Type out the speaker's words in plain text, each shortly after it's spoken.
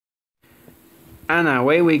And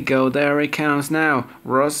away we go, there it comes now.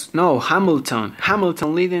 Hamilton.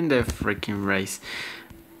 Hamilton leading the freaking race.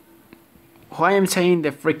 Why I'm saying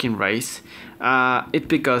the freaking race? It's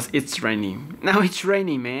because it's raining. Now it's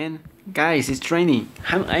raining, man. Guys, it's raining.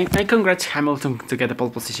 I congrats Hamilton to get the pole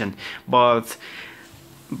position. But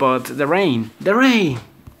the rain.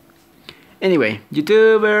 Anyway,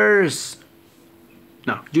 YouTubers,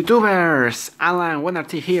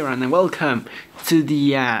 Alan1RT here, and welcome to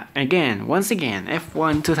the once again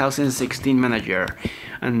F1 2016 manager.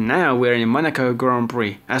 And now we're in Monaco Grand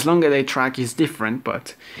Prix. As long as the track is different,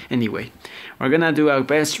 but anyway, we're gonna do our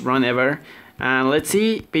best run ever. And let's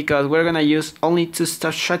see, because we're gonna use only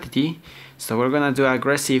two-stop strategy. So we're gonna do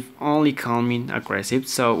aggressive, only calming aggressive.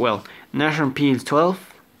 So well, Nation P12,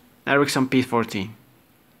 Ericsson P14.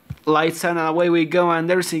 Lights on, away we go, and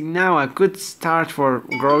there's now a good start for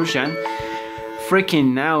Grosjean.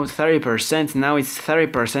 Freaking now 30%, now it's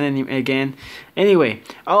 30% again. Anyway,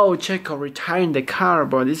 oh, Checo retiring the car,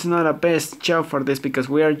 but it's not a best job for this because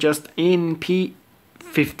we are just in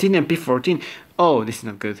P15 and P14. Oh, this is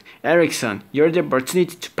not good. Ericsson, you're the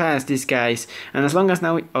opportunity to pass these guys, and as long as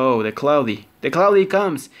now the cloudy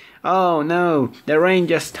comes. Oh no, the rain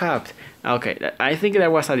just stopped. Okay, I think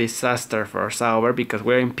that was a disaster for Sauber because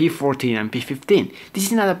we're in P14 and P15. This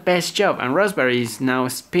is not the best job, and Rosberg is now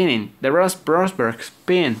spinning. The Rosberg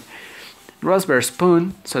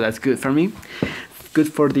spoon, so that's good for me.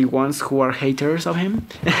 Good for the ones who are haters of him.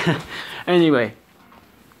 Anyway,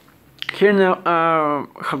 here now,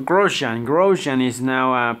 Grosjean is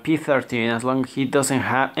now P13. As long as he doesn't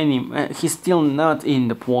have any, he's still not in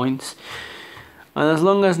the points. And as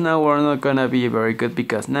long as now we're not gonna be very good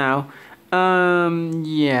because now, now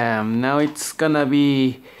it's gonna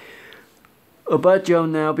be a bad job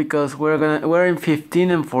now because we're in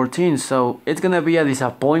 15 and 14, so it's gonna be a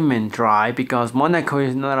disappointment drive because Monaco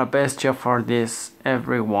is not a best job for this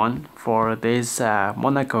Monaco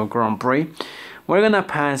Grand Prix. We're gonna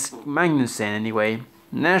pass Magnussen anyway.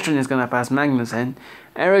 Nation is gonna pass Magnussen.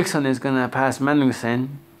 Ericsson is gonna pass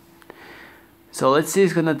Magnussen. So let's see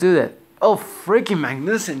who's gonna do that. Oh, freaking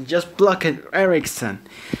Magnussen just blocked Ericsson.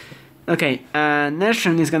 Okay,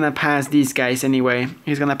 Nation is gonna pass these guys anyway.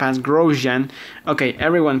 He's gonna pass Grosjean. Okay,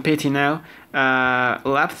 everyone pitting now.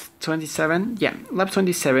 Lap 27. Yeah, lap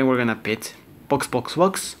 27 we're gonna pit.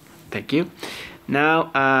 Box. Thank you.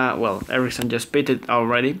 Now, well, Ericsson just pitted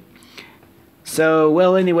already. So,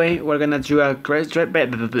 well, anyway, we're gonna do a best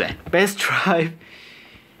drive.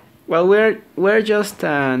 Well, we're just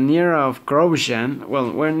near of Grosjean.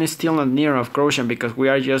 Well, we're still not near of Grosjean because we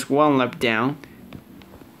are just one lap down.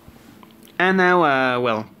 And now,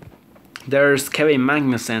 well, there's Kevin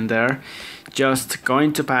Magnussen there, just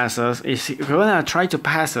going to pass us. He's gonna try to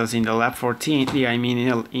pass us in the lap 14. Yeah, I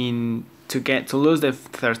mean, to lose the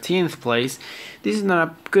 13th place. This is not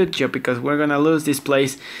a good job because we're gonna lose this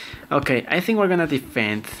place. Okay, I think we're gonna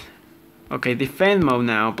defend. Okay, defend mode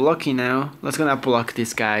now, blocking now. Let's gonna block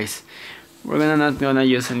these guys. We're not gonna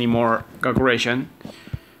use any more aggression.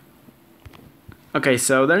 Okay,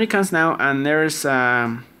 so there he comes now, and there's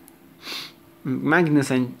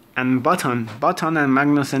Magnussen and Button and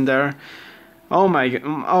Magnussen there. Oh my god!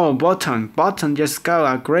 Oh, Button just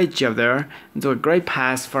got a great job there. Do a great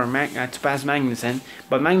pass for to pass Magnussen,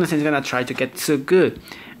 but Magnussen is gonna try to get so good.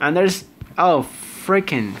 And there's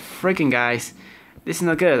freaking guys. This is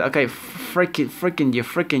not good. Okay, freaking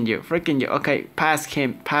you. Okay, pass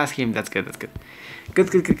him. That's good.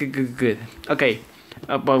 Good. Okay,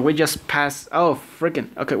 but we just pass. Oh, freaking.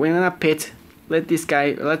 Okay, we're gonna pit. Let this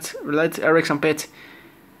guy. Let Ericsson pit.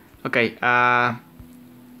 Okay.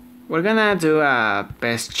 We're gonna do a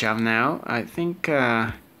best job now. I think.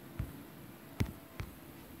 Well,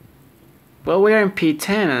 we are in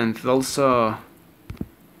P10 and also.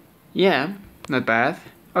 Yeah, not bad.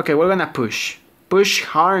 Okay, we're gonna push. Push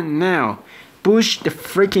hard now. Push the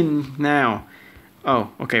freaking now.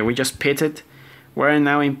 Oh, okay, we just pitted. We're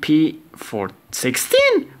now in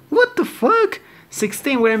P16? What the fuck?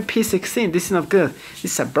 16, we're in P16. This is not good.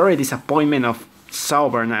 This is a very disappointment of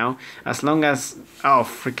Sauber now. As long as... Oh,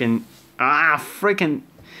 freaking...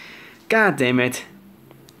 God damn it.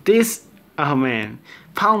 This... Oh, man.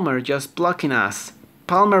 Palmer just blocking us.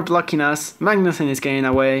 Magnussen is getting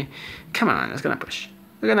away. Come on, let's gonna push.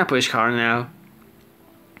 We're gonna push hard now.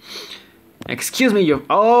 Excuse me, you.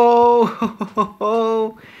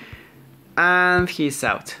 Oh, and he's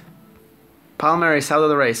out. Palmer is out of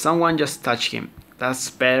the race. Someone just touched him. That's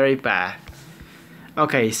very bad.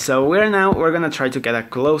 Okay, so we're gonna try to get a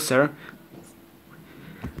closer.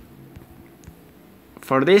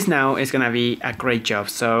 For this now, it's gonna be a great job.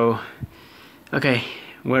 So, okay,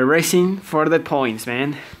 we're racing for the points,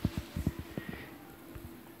 man.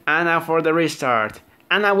 And now for the restart.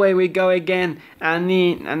 And away we go again. And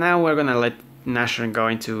now we're gonna let Nashor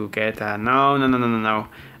going to get no.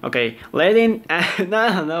 Okay, letting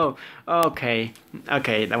no. Okay,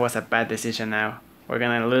 that was a bad decision. Now we're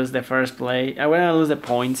gonna lose the first play. We're gonna lose the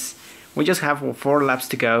points. We just have 4 laps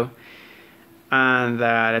to go, and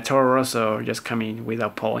the Toro Rosso just coming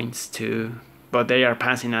without points too. But they are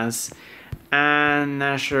passing us, and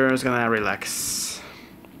Nashor is gonna relax.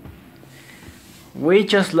 We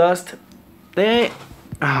just lost the...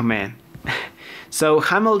 Oh man. So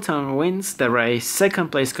Hamilton wins the race,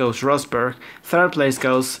 2nd place goes Rosberg, 3rd place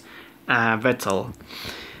goes Vettel.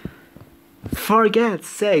 For God's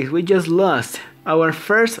sake, we just lost. Our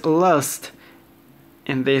first loss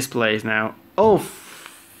in this place now. Oh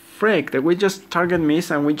frick, that we just target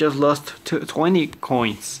miss and we just lost 20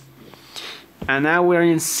 coins. And now we're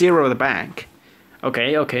in 0 the bank.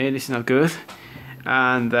 Okay, this is not good.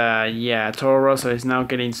 And yeah, Toro Rosso is now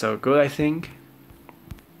getting so good, I think.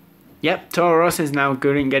 Yep, Toro Rosso is now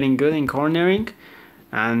getting good in cornering.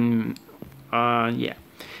 And yeah.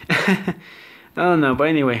 I don't know, but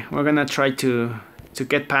anyway, we're gonna try to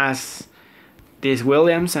get past this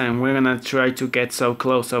Williams, and we're gonna try to get so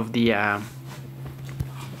close of the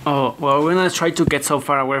we're gonna try to get so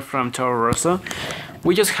far away from Toro Rosso.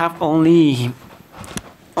 We just have only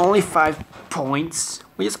 5 points.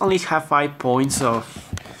 We just only have 5 points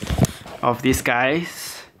of these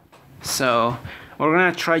guys, so we're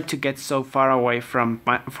gonna try to get so far away from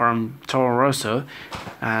Toro Rosso,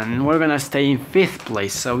 and we're gonna stay in 5th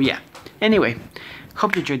place. So yeah. Anyway,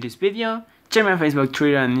 hope you enjoyed this video. Check my Facebook,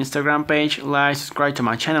 Twitter, and Instagram page. Like, subscribe to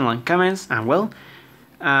my channel, and comments. And well,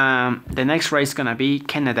 the next race is gonna be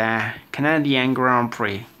Canadian Grand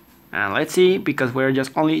Prix. And let's see, because we're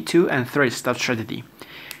just only 2 and 3 stop strategy.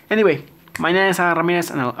 Anyway, my name is Alan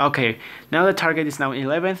Ramirez, and okay, now the target is now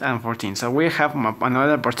 11th and 14th, so we have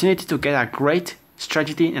another opportunity to get a great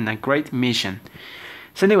strategy and a great mission.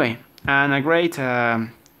 So anyway, and a great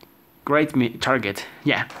target.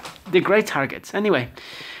 Yeah, the great targets. Anyway,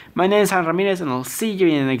 my name is Alan Ramirez, and I'll see you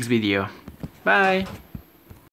in the next video. Bye.